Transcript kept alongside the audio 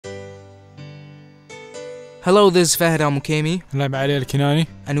Hello, this is Fahad Al-Mukaimy Ali Al-Kenane.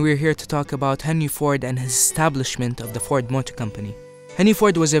 and we're here to talk about Henry Ford and his establishment of the Ford Motor Company. Henry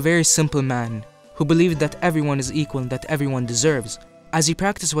Ford was a very simple man who believed that everyone is equal and that everyone deserves. As he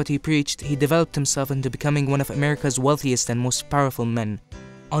practiced what he preached, he developed himself into becoming one of America's wealthiest and most powerful men.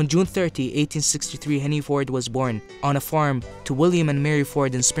 On June 30, 1863, Henry Ford was born on a farm to William and Mary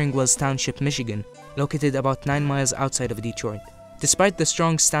Ford in Spring Wells Township, Michigan, located about 9 miles outside of Detroit. Despite the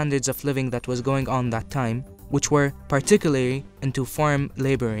strong standards of living that was going on that time, which were particularly into farm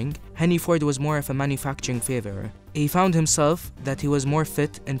laboring, Henry Ford was more of a manufacturing favorer. He found himself that he was more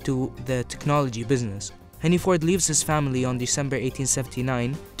fit into the technology business. Henry Ford leaves his family on December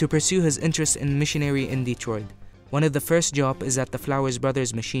 1879 to pursue his interest in missionary in Detroit. One of the first jobs is at the Flowers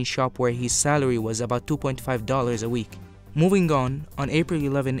Brothers machine shop, where his salary was about $2.5 a week. Moving on April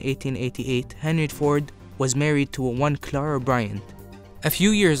 11, 1888, Henry Ford was married to one Clara Bryant. A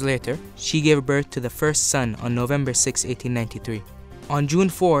few years later, she gave birth to the first son on November 6, 1893. On June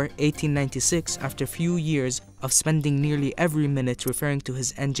 4, 1896, after a few years of spending nearly every minute referring to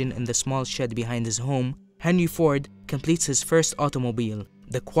his engine in the small shed behind his home, Henry Ford completes his first automobile,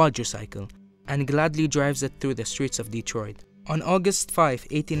 the quadricycle, and gladly drives it through the streets of Detroit. On August 5,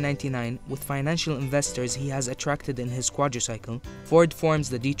 1899, with financial investors he has attracted in his quadricycle, Ford forms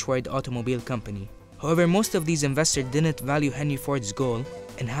the Detroit Automobile Company. However, most of these investors didn't value Henry Ford's goal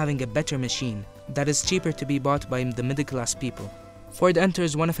in having a better machine that is cheaper to be bought by the middle-class people. Ford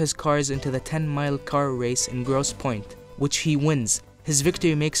enters one of his cars into the 10-mile car race in Grosse Pointe, which he wins. His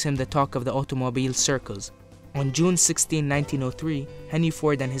victory makes him the talk of the automobile circles. On June 16, 1903, Henry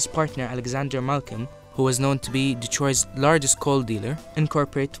Ford and his partner Alexander Malcolm, who was known to be Detroit's largest coal dealer,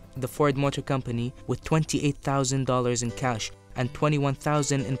 incorporate the Ford Motor Company with $28,000 in cash and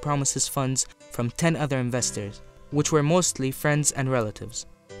 $21,000 in promises funds from 10 other investors, which were mostly friends and relatives.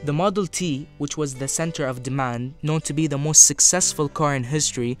 The Model T, which was the center of demand, known to be the most successful car in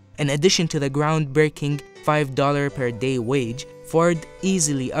history, in addition to the groundbreaking $5 per day wage, Ford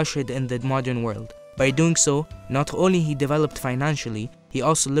easily ushered in the modern world. By doing so, not only he developed financially, he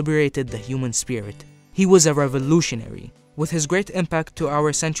also liberated the human spirit. He was a revolutionary. With his great impact to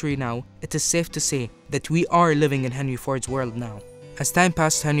our century now, it is safe to say that we are living in Henry Ford's world now. As time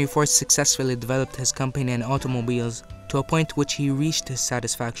passed, Henry Ford successfully developed his company and automobiles to a point which he reached his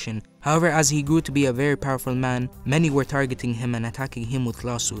satisfaction. However, as he grew to be a very powerful man, many were targeting him and attacking him with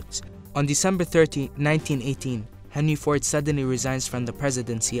lawsuits. On December 30, 1918, Henry Ford suddenly resigns from the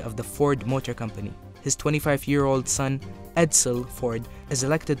presidency of the Ford Motor Company. His 25-year-old son, Edsel Ford, is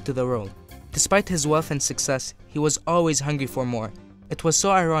elected to the role. Despite his wealth and success, he was always hungry for more. It was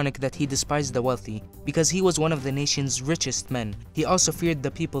so ironic that he despised the wealthy. Because he was one of the nation's richest men, he also feared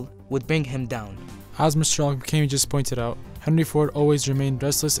the people would bring him down. As Mr. Al-Mukaimi just pointed out, Henry Ford always remained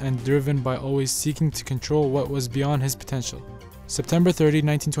restless and driven by always seeking to control what was beyond his potential. September 30,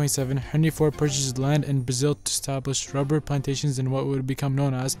 1927, Henry Ford purchased land in Brazil to establish rubber plantations in what would become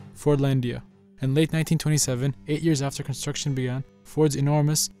known as Fordlandia. In late 1927, 8 years after construction began, Ford's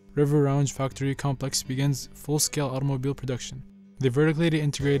enormous River Range factory complex begins full-scale automobile production. The vertically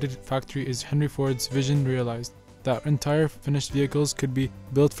integrated factory is Henry Ford's vision realized, that entire finished vehicles could be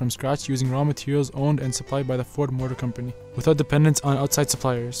built from scratch using raw materials owned and supplied by the Ford Motor Company, without dependence on outside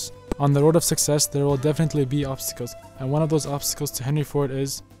suppliers. On the road of success, there will definitely be obstacles, and one of those obstacles to Henry Ford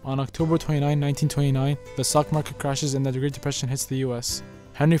is, on October 29, 1929, the stock market crashes and the Great Depression hits the US.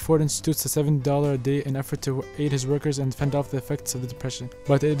 Henry Ford institutes a $7 a day in effort to aid his workers and fend off the effects of the Depression.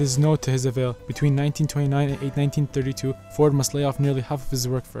 But it is no to his avail. Between 1929 and 1932, Ford must lay off nearly half of his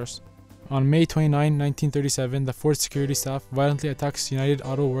workforce. On May 29, 1937, the Ford security staff violently attacks United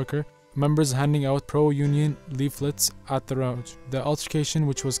Auto Worker members handing out pro-union leaflets at the road. The altercation,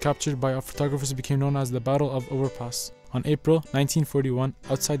 which was captured by our photographers, became known as the Battle of Overpass. On April 1941,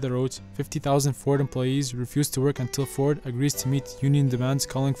 outside the roads, 50,000 Ford employees refused to work until Ford agrees to meet union demands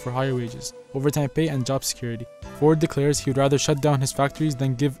calling for higher wages, overtime pay, and job security. Ford declares he would rather shut down his factories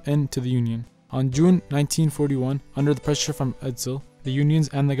than give in to the union. On June 1941, under the pressure from Edsel, the unions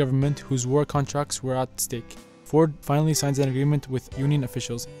and the government, whose war contracts were at stake, Ford finally signs an agreement with union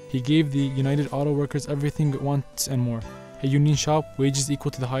officials. He gave the United Auto Workers everything it wants and more. A union shop, wages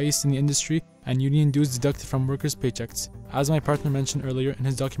equal to the highest in the industry, and union dues deducted from workers' paychecks. As my partner mentioned earlier in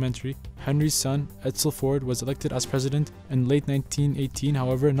his documentary, Henry's son, Edsel Ford, was elected as president in late 1918,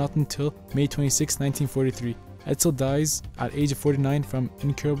 however, not until May 26, 1943. Edsel dies at age of 49 from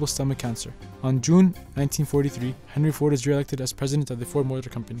incurable stomach cancer. On June 1943, Henry Ford is re-elected as president of the Ford Motor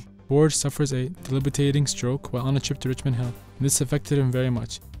Company. Ford suffers a debilitating stroke while on a trip to Richmond Hill, and this affected him very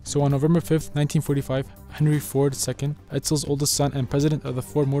much. So on November 5th, 1945, Henry Ford II, Edsel's oldest son and president of the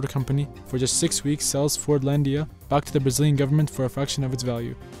Ford Motor Company, for just 6 weeks sells Fordlandia back to the Brazilian government for a fraction of its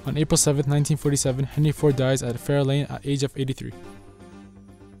value. On April 7th, 1947, Henry Ford dies at Fair Lane at age of 83.